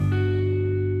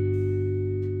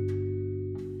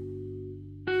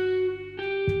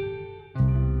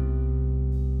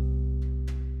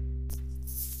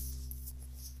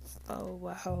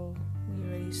Wow, we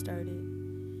already started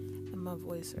and my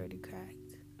voice already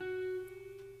cracked.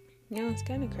 It's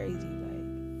kind of crazy.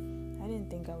 Like, I didn't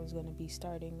think I was going to be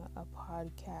starting a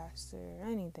podcast or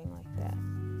anything like that.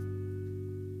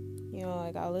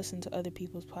 Like, I'll listen to other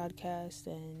people's podcasts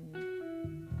and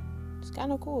it's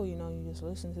kind of cool, you just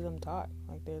listen to them talk.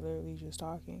 Like, they're literally just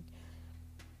talking.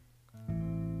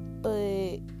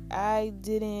 But I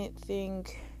didn't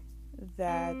think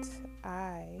that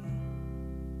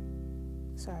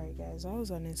Sorry, guys. I was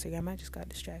on Instagram. I just got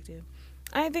distracted.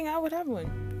 I didn't think I would have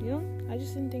one, I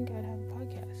just didn't think I'd have a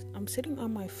podcast. I'm sitting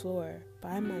on my floor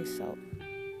by myself.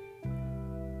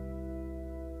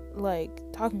 Like,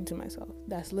 talking to myself.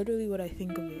 That's literally what I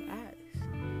think of it as.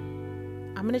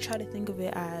 I'm going to try to think of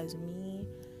it as me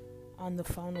on the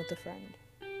phone with a friend.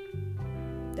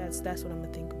 That's what I'm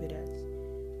going to think of it as.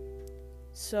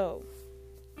 So,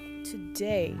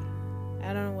 today,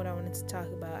 I don't know what I wanted to talk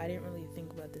about. I didn't really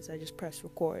think about this. I just pressed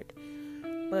record.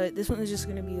 But this one is just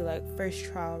going to be like first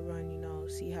trial run,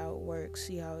 see how it works,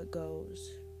 see how it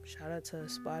goes. Shout out to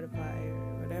Spotify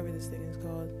or whatever this thing is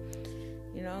called,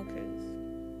 because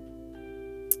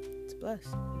it's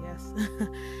blessed, I guess.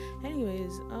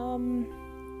 Anyways,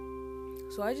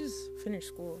 so I just finished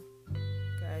school,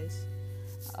 guys.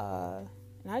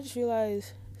 And I just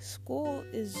realized school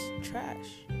is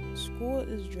trash. School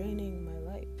is draining my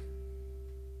life.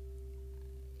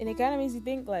 And it kind of makes you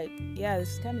think, like, yeah,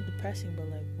 this is kind of depressing, but,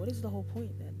 like, what is the whole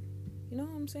point then? You know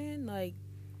what I'm saying? Like,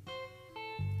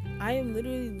 I am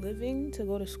literally living to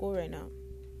go to school right now,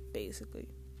 basically.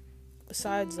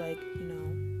 Besides, like,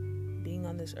 being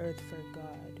on this earth for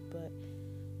God, but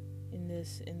in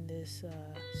this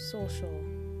social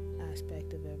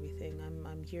aspect of everything,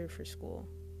 I'm here for school,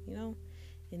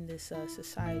 in this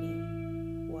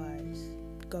society-wise,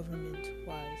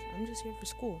 government-wise. I'm just here for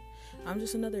school. I'm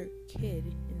just another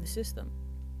kid in the system.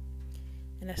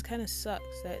 And that kind of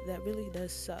sucks. That really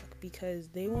does suck, because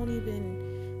they won't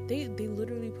even... They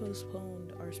literally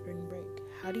postponed our spring break.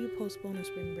 How do you postpone a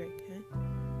spring break,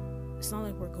 It's not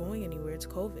like we're going anywhere. It's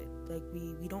COVID. Like,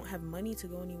 we don't have money to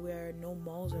go anywhere. No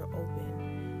malls are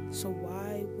open. So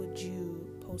why would you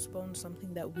postpone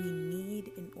something that we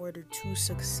need in order to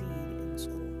succeed in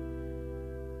school?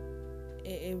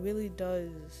 It really does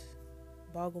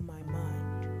boggle my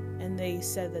mind. And they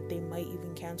said that they might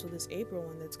even cancel this April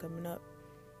one that's coming up.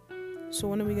 So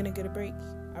when are we going to get a break?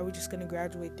 Are we just going to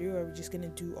graduate through? Or are we just going to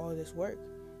do all this work?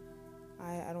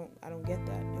 I don't get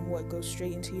that. And what, go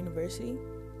straight into university?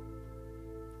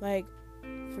 Like,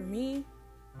 for me,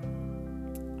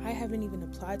 I haven't even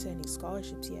applied to any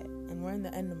scholarships yet. And we're in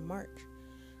the end of March.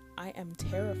 I am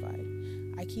terrified.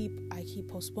 I keep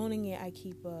postponing it. I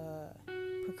keep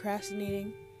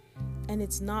procrastinating. And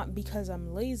it's not because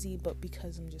I'm lazy, but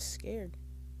because I'm just scared.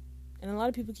 And a lot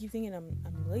of people keep thinking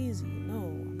I'm lazy. No,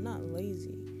 I'm not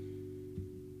lazy.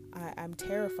 I'm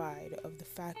terrified of the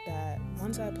fact that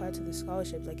once I apply to the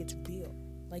scholarships, like, it's real.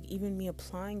 Like, even me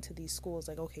applying to these schools,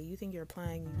 like, okay, you think you're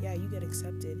applying, yeah, you get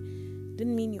accepted.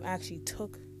 Didn't mean you actually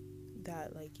took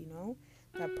that, like,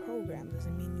 that program.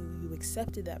 Doesn't mean you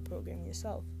accepted that program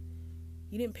yourself.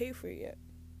 You didn't pay for it yet.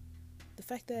 The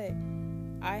fact that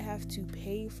I have to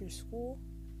pay for school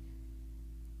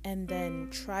and then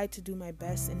try to do my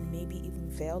best and maybe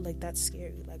even fail, like, that's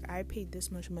scary. Like, I paid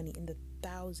this much money in the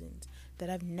thousands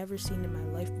that I've never seen in my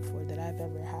life before, that I've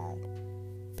ever had.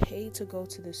 Pay to go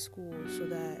to this school so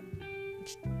that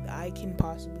I can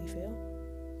possibly fail?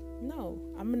 No,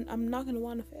 I'm not going to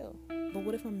want to fail. But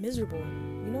what if I'm miserable?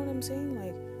 You know what I'm saying?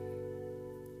 Like,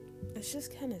 it's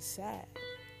just kind of sad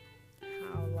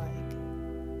how, like,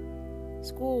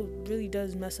 school really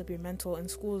does mess up your mental, and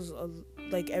school's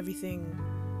like everything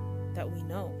that we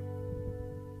know.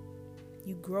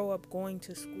 You grow up going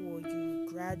to school, you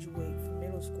graduate from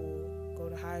middle school, go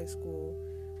to high school,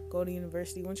 go to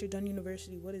university. Once you're done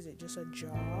university, what is it? Just a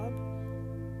job?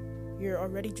 You're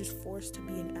already just forced to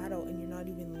be an adult, and you're not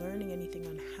even learning anything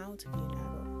on how to be an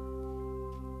adult.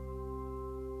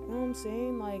 You know what I'm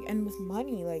saying? Like, and with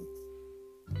money, like,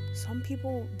 some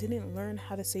people didn't learn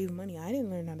how to save money. I didn't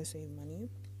learn how to save money.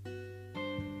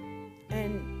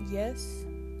 And yes,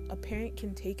 a parent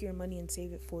can take your money and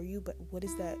save it for you, but what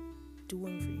is that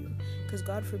doing for you? Because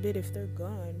God forbid, if they're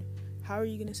gone, how are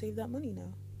you going to save that money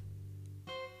now?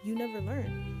 You never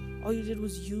learned. All you did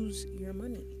was use your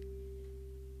money.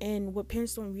 And what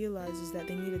parents don't realize is that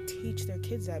they need to teach their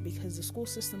kids that, because the school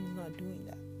system is not doing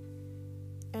that.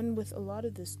 And with a lot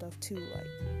of this stuff too, like,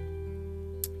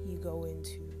 you go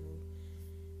into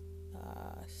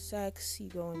sex, you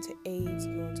go into AIDS,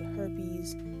 you go into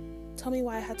herpes. Tell me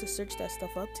why I had to search that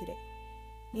stuff up today.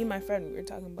 Me and my friend, we were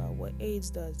talking about what AIDS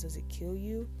does. Does it kill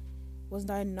you? Was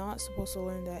I not supposed to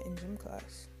learn that in gym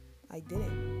class? I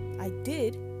didn't. I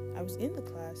did. I was in the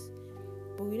class,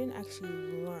 but we didn't actually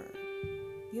learn.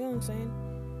 You know what I'm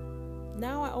saying?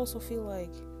 Now I also feel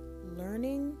like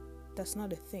learning, that's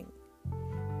not a thing.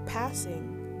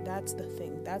 Passing, that's the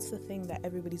thing. That's the thing that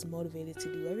everybody's motivated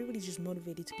to do. Everybody's just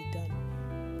motivated to be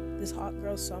done. This hot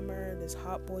girl summer, this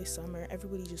hot boy summer,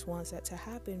 everybody just wants that to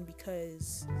happen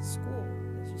because school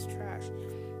is just trash.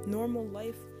 Normal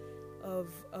life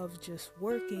of just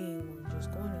working or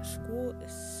just going to school, it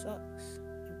sucks.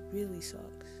 It really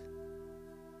sucks.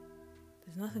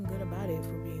 There's nothing good about it, if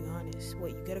we're being honest.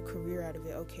 What, you get a career out of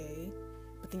it, okay,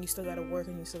 but then you still gotta work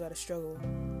and you still gotta struggle.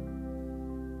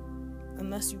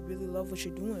 Unless you really love what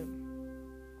you're doing.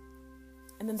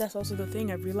 And then that's also the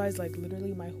thing. I've realized, like,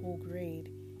 literally my whole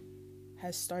grade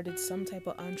has started some type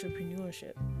of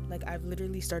entrepreneurship. Like, I've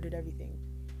literally started everything.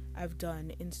 I've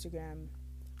done Instagram,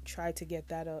 tried to get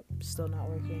that up, still not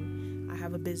working. I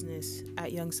have a business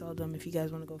at Young Seldom, if you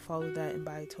guys want to go follow that and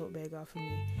buy a tote bag off of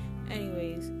me.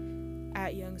 Anyways,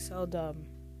 at Young Seldom,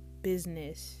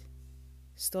 business,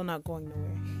 still not going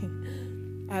nowhere.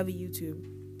 I have a YouTube,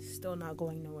 still not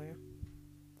going nowhere.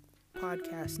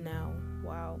 Podcast now,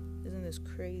 wow, isn't this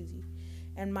crazy?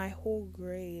 And my whole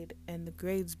grade and the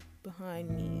grades behind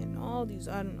me and all these,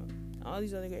 I don't know, all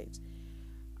these other grades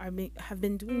have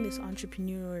been doing this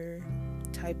entrepreneur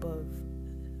type of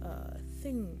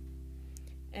thing.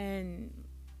 And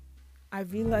I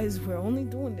realized we're only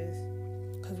doing this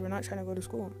because we're not trying to go to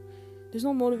school. There's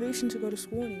no motivation to go to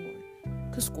school anymore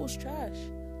because school's trash.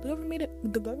 The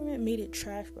government made it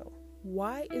trash, bro.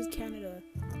 Why is Canada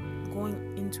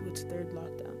going into its third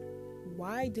lockdown?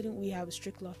 Why didn't we have a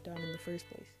strict lockdown in the first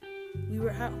place? We were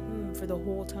at home for the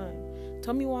whole time.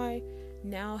 Tell me why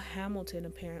now Hamilton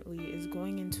apparently is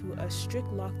going into a strict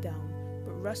lockdown,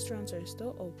 but restaurants are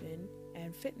still open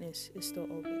and fitness is still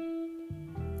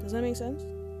open. Does that make sense?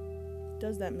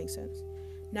 Does that make sense?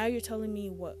 Now you're telling me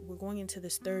what, we're going into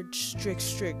this third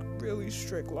really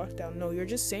strict lockdown. No, you're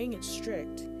just saying it's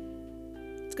strict.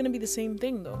 It's gonna be the same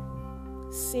thing though.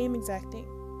 Same exact thing.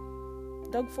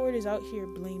 Doug Ford is out here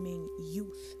blaming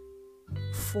youth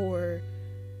for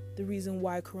the reason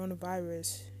why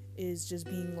coronavirus is just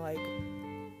being like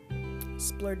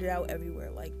splurted out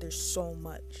everywhere. Like there's so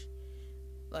much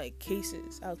like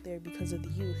cases out there because of the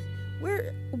youth.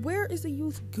 Where is the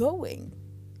youth going?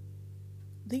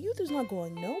 The youth is not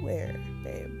going nowhere,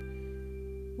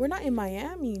 babe. We're not in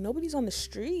Miami. Nobody's on the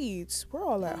streets. We're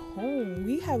all at home.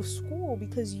 We have school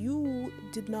because you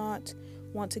did not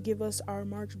want to give us our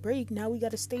March break. Now we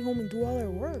got to stay home and do all our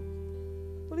work.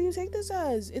 What do you take this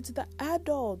as? It's the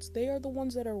adults. They are the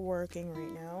ones that are working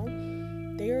right now.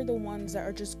 They are the ones that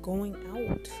are just going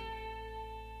out.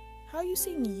 How are you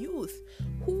saying youth?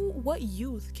 What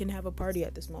youth can have a party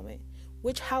at this moment?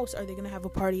 Which house are they going to have a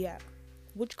party at?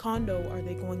 Which condo are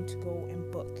they going to go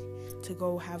and book to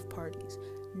go have parties?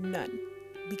 None.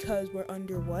 Because we're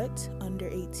under what? Under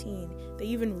 18. They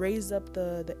even raised up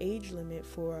the age limit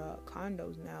for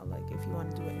condos now. Like if you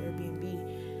want to do an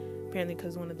Airbnb, apparently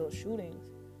because of one of those shootings.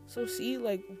 So see,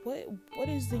 like what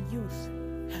does the youth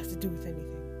have to do with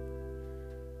anything?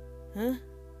 Huh?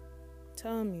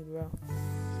 Tell me, bro.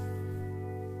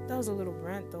 That was a little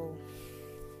rant though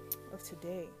of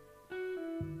today.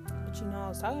 But you know, I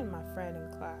was talking to my friend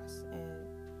in class and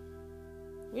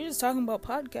we were just talking about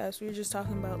podcasts. We were just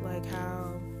talking about like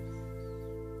how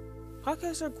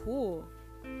podcasts are cool.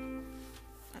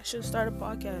 I should start a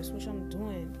podcast, which I'm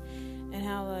doing. And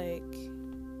how like,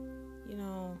 you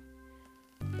know,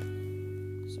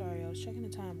 sorry, I was checking the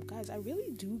time. Guys, I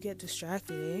really do get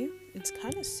distracted, eh? It's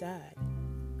kind of sad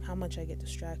how much I get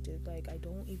distracted. Like, I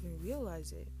don't even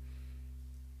realize it.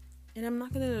 And I'm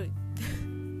not gonna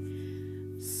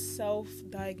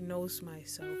self-diagnose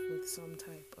myself with some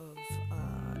type of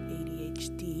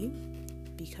ADHD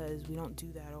because we don't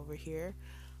do that over here.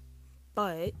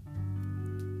 But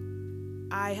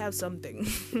I have something.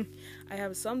 I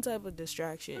have some type of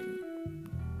distraction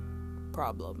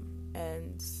problem,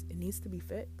 and it needs to be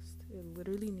fixed. It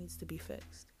literally needs to be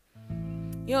fixed.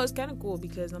 You know, it's kind of cool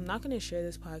because I'm not going to share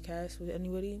this podcast with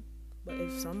anybody, but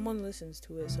if someone listens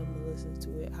to it,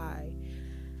 hi.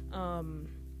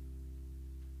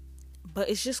 But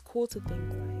it's just cool to think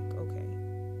like, okay,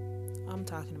 I'm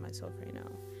talking to myself right now.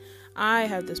 I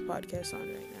have this podcast on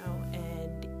right now,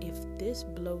 and if this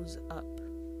blows up,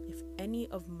 if any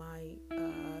of my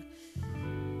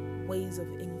ways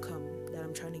of income that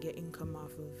I'm trying to get income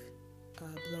off of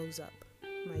blows up,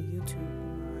 my YouTube,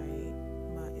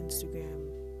 my Instagram,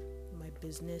 my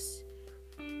business,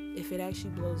 if it actually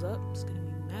blows up, it's gonna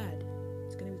be mad.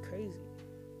 It's gonna be crazy.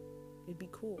 It'd be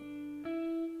cool,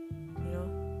 you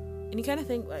know. And you kind of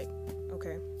think like,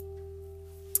 okay,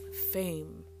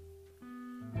 fame,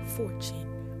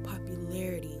 fortune,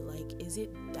 popularity, like, is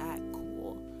it that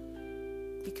cool?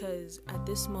 Because at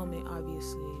this moment,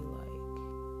 obviously,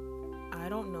 like, I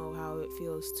don't know how it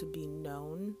feels to be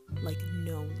known, like,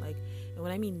 and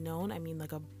when I mean known, I mean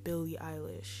like a Billie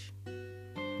Eilish,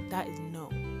 that is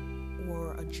known,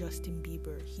 or a Justin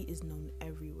Bieber, he is known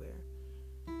everywhere.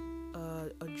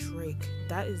 A Drake,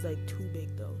 that is like too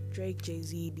big though. Drake,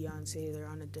 Jay-Z, Beyonce, they're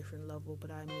on a different level,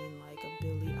 but I mean like a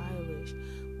Billie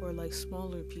Eilish, or like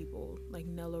smaller people like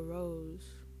Nella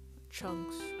Rose,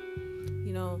 Chunks,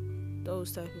 you know,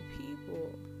 those type of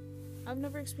people. I've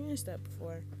never experienced that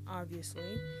before,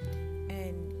 obviously,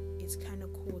 and it's kind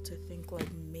of cool to think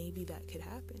like maybe that could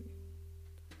happen.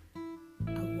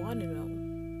 I want to know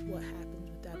what happens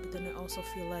with that, but then I also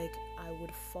feel like I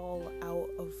would fall out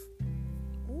of,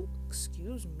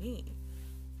 excuse me,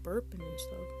 burping and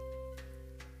stuff.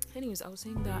 Anyways, I was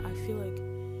saying that I feel like,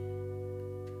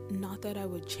 not that I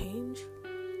would change,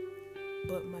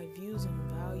 but my views and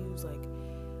values, like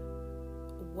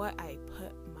what I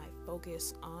put my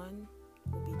focus on,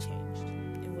 will be changed.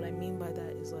 And what I mean by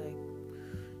that is like,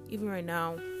 even right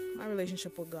now, my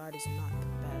relationship with God is not the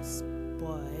best,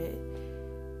 but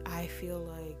I feel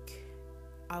like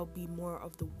I'll be more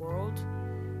of the world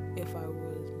if I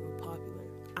was more popular.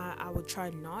 I would try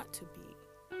not to be,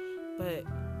 but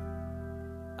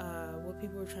what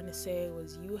people were trying to say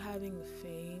was, you having the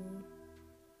fame,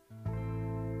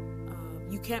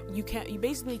 you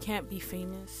basically can't be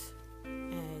famous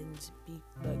and be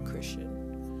like Christian.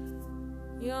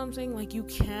 You know what I'm saying? Like, you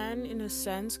can in a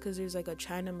sense, because there's like a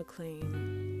China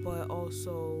McClain, but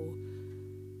also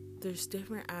there's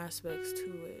different aspects to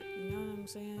it. You know what I'm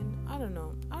saying? I don't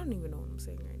know. I don't even know what I'm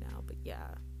saying right now, but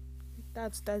yeah,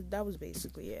 that was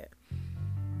basically it.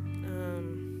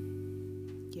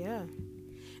 Yeah.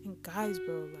 And guys,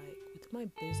 bro, like, with my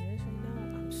business right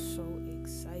now, I'm so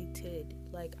excited.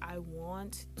 Like, I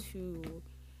want to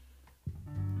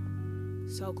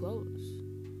sell clothes,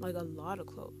 like a lot of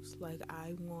clothes. Like,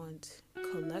 I want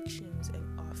collections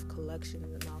and off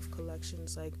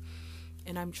collections, like,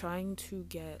 and I'm trying to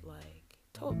get like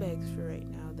tote bags for right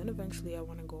now. Then eventually I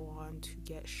want to go on to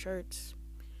get shirts,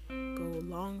 go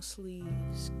long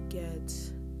sleeves, get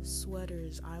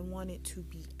sweaters. I want it to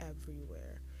be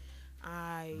everywhere.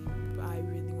 I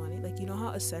really want it. Like, you know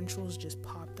how Essentials just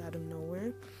popped out of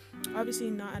nowhere? Obviously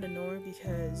not out of nowhere,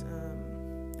 because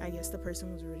I guess the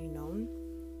person was already known,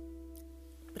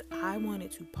 but I want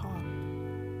it to pop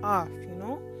off, you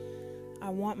know? I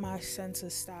want my sense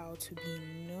of style to be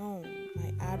known,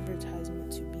 my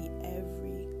advertisement to be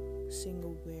every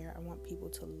single where. I want people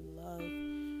to love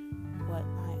what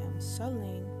I am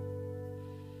selling.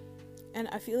 And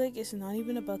I feel like it's not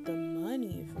even about the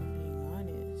money, if I'm being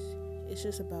honest. It's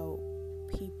just about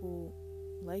people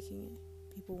liking it,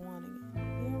 people wanting it.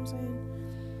 You know what I'm saying?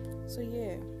 So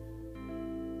yeah.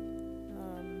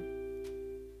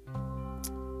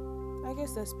 I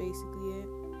guess that's basically it.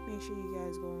 Make sure you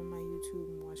guys go on my YouTube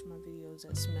and watch my videos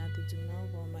at Samantha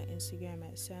DeMille. Go on my Instagram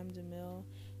at Sam DeMille.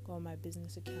 Go on my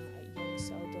business account at Young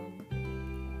Seldom.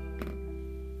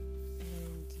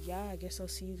 And yeah, I guess I'll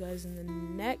see you guys in the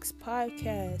next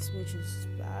podcast, which is,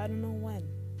 I don't know when.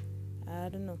 I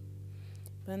don't know.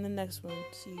 But in the next one,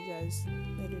 see you guys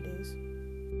later days.